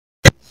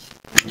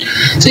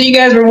So you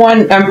guys were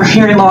I'm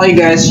hearing all you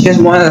guys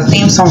wanted the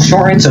theme song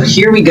shortened, so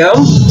here we go.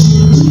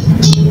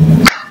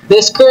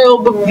 This girl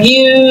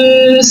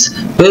reviews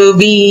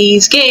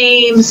movies,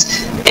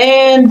 games,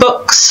 and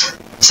books.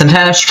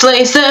 Sometimes she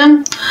plays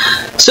them.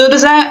 So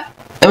does that,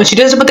 and when she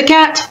does it with the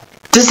cat,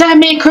 does that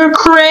make her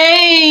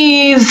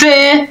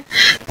crazy?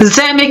 Does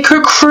that make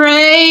her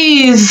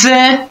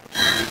crazy?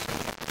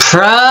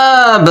 Probably.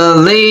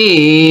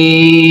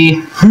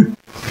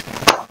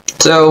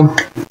 So,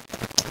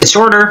 it's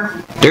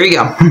shorter. There you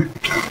go.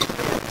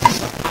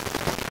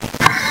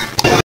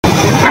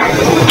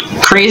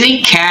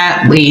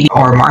 Crazycatlady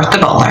or Martha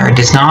Butler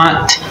does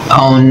not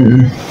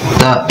own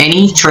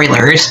any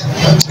trailers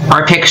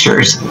or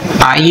pictures.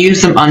 I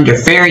use them under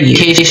fair use,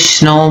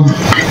 educational,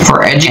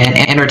 for and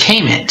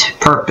entertainment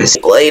purpose.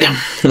 Blade,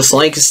 looks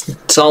like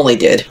it's all they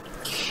did.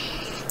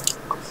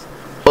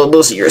 Well,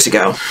 those years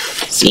ago.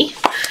 See?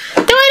 No,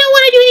 I don't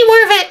want to do any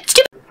more of it.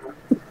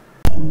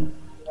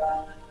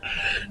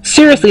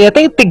 Seriously, I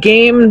think the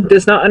game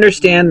does not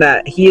understand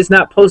that he is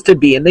not supposed to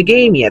be in the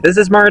game yet. This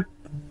is Martha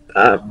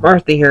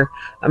here.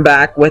 I'm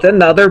back with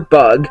another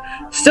bug.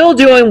 Still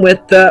doing with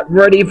the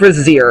Ruddy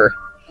Brazier.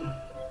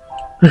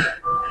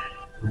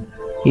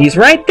 He's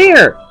right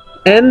there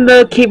in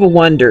the Cave of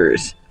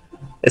Wonders.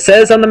 It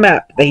says on the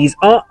map that he's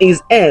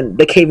in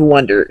the Cave of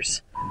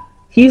Wonders.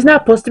 He's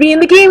not supposed to be in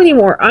the game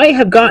anymore. I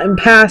have gotten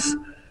past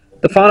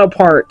the final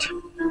part.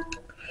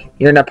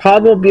 You're not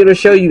probably be able to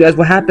show you guys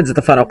what happens at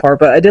the final part,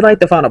 but I did like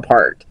the final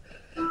part.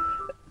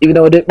 Even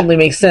though it didn't really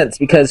make sense,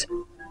 because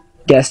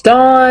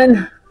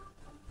Gaston,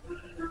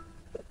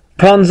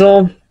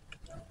 Rapunzel,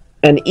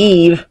 and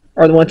Eve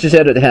are the ones who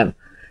said it to him.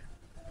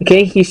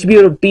 Okay, he should be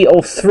able to beat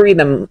all three of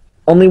them.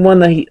 Only one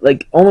that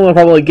only one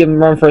probably give him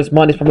run for his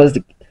money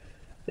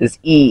is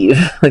Eve.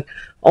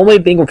 Only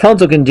thing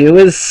Rapunzel can do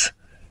is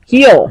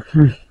heal.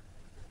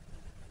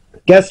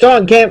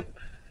 Gaston can't.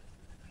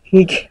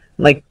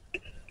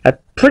 I'm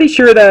pretty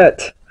sure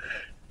that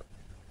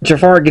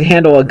Jafar can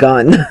handle a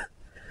gun.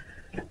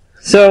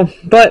 So,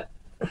 but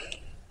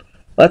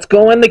let's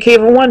go in the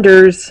Cave of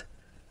Wonders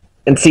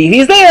and see if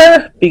he's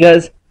there,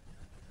 because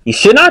he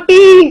should not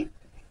be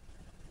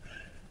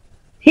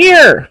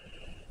here.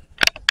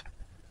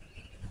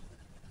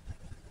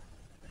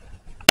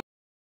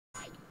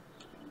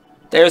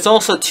 There's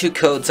also 2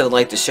 codes I'd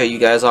like to show you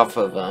guys off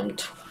of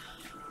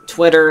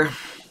Twitter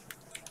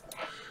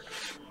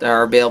that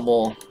are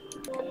available,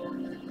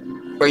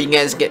 where you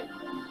guys get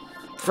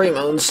free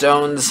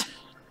moonstones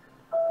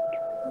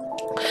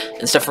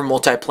and stuff for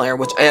multiplayer,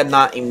 which I have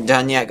not even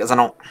done yet because I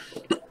don't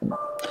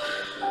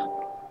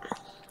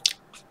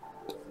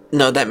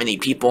know that many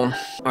people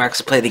who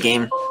actually play the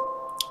game.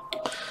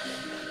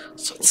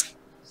 So let's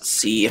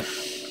see.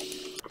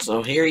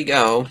 So here you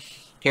go.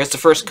 Here's the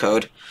first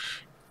code.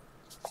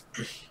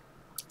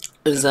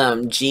 Is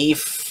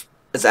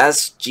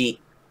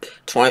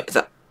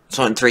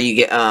SG23. You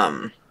get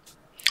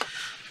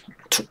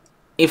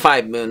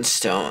 25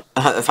 moonstone,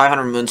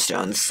 500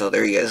 moonstones. So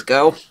there you guys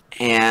go.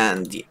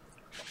 And the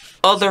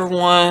other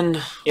one,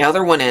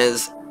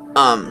 is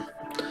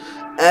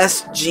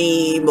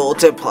SG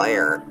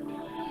multiplier.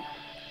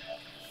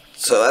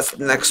 So that's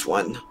the next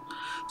one.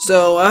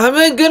 So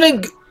I'm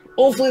gonna,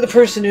 hopefully the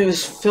person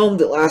who's filmed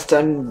it last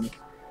time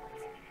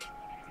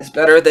is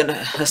better than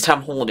this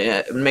time holding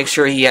it, and make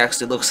sure he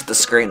actually looks at the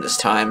screen this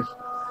time.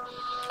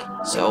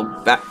 So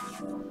back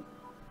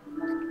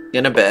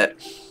in a bit.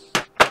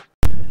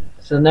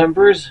 So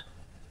numbers.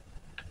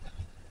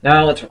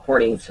 Now it's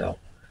recording, so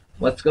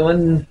let's go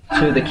into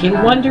the King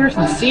of Wonders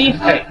and see.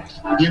 Hey,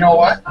 you know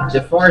what?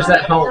 Jafar's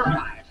at home.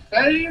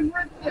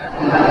 Favorite.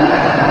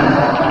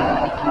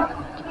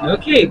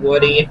 Okay,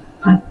 Woody.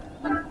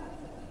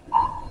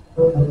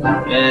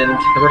 And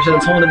the person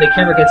that's holding the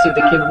camera can see what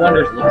the King of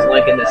Wonders looks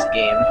like in this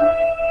game.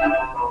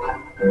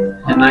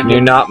 And I do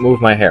not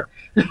move my hair.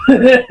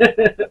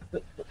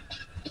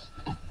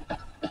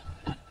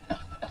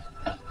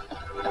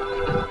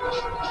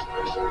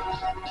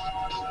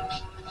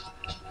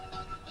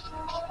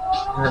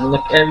 I'm gonna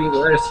look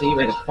everywhere to see if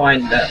I can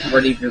find that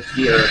Ruddy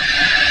Brazier.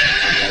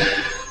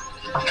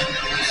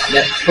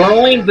 That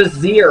trolling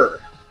Brazier.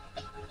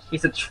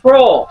 He's a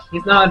troll.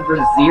 He's not a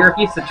Brazier,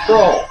 he's a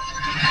troll.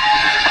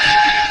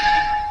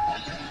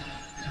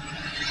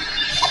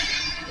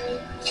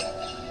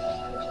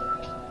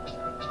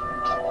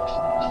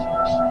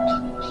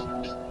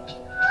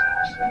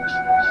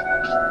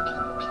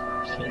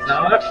 He's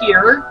not up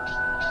here.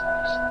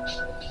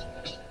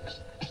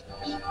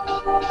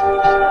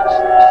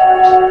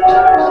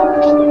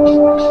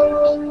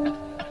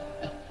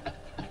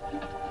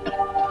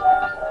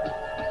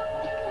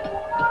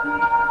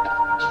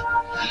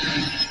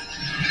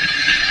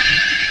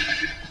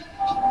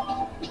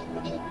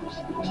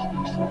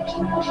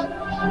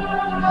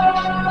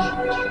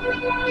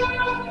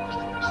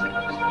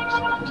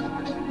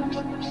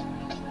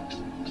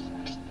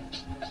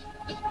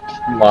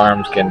 My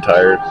arm's getting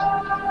tired.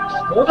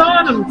 Hold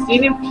on, I'm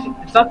seeing him.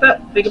 It's not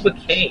that big of a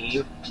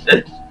cave.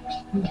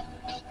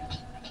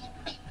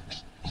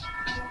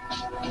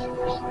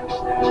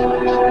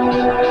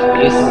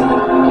 You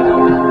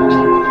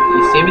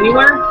see him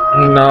anywhere?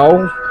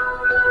 No.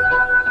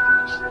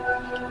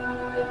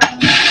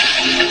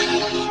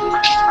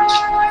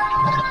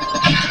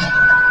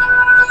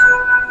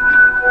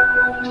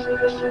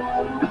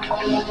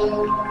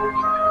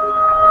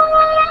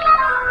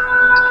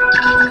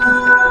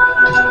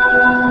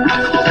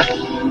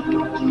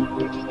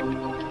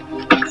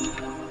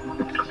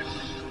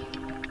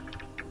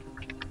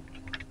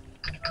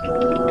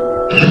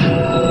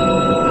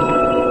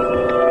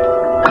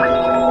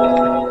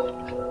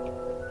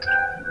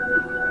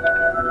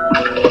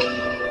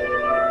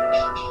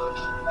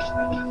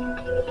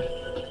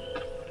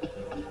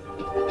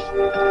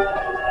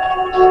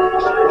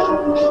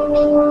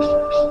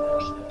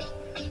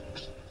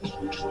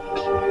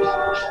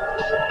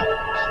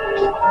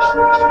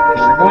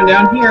 We're going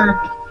down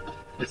here.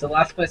 It's the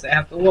last place I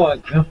have to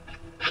look.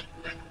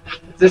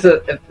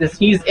 If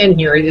he's in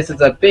here, this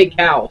is a big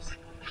house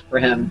for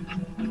him.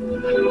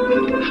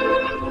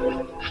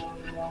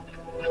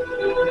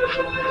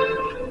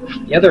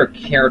 The other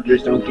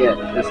characters don't get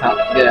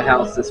a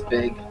house this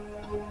big.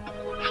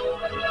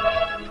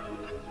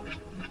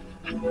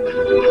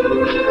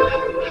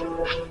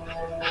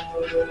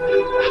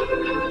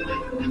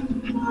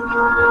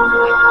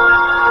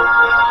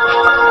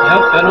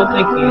 Nope, I don't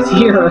think he's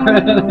here.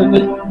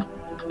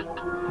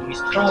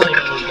 He's trolling me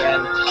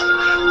again.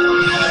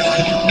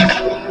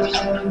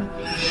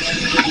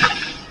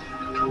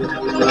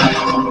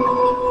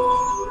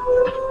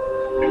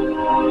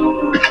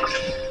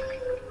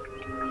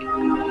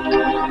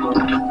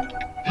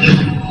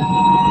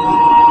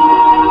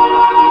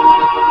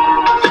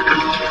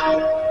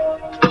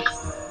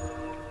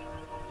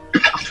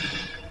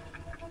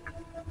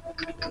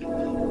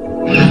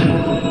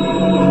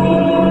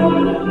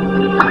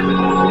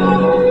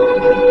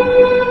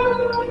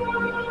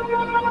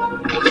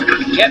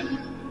 Yep,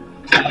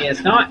 he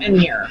is not in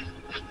here.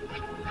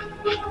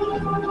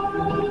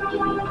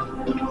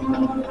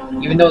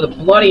 Even though the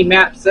bloody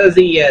map says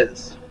he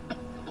is.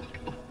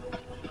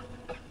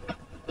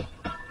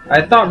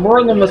 I thought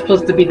Merlin was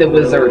supposed to be the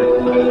wizard.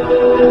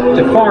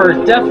 Jafar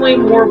is definitely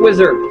more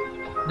wizard.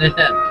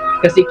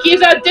 Because he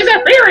keeps on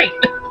disappearing!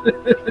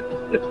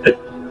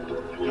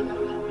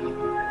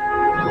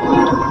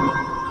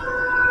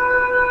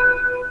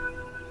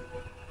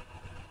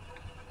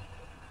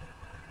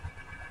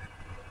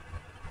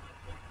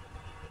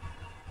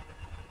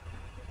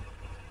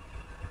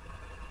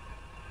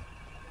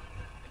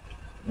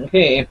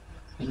 Okay,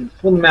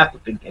 pull the map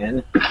up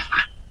again.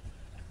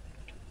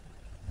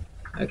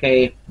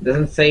 Okay,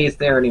 doesn't say he's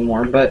there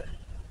anymore, but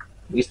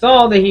we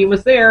saw that he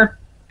was there.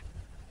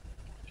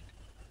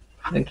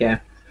 Okay,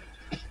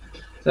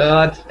 so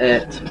that's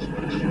it.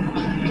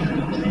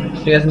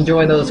 If you guys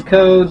enjoy those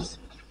codes,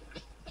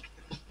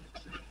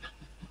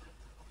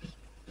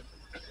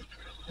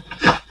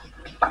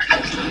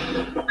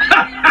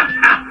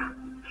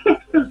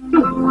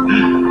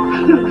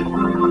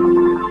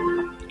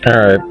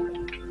 Alright.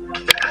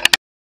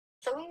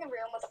 Filling the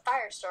room with a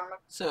firestorm.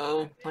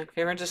 So, like,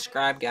 favorite,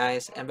 subscribe,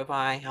 guys, and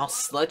bye-bye. I'll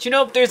let you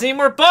know if there's any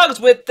more bugs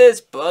with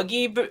this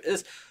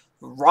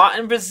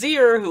rotten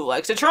brazier who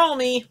likes to troll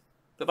me.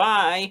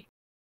 Bye-bye.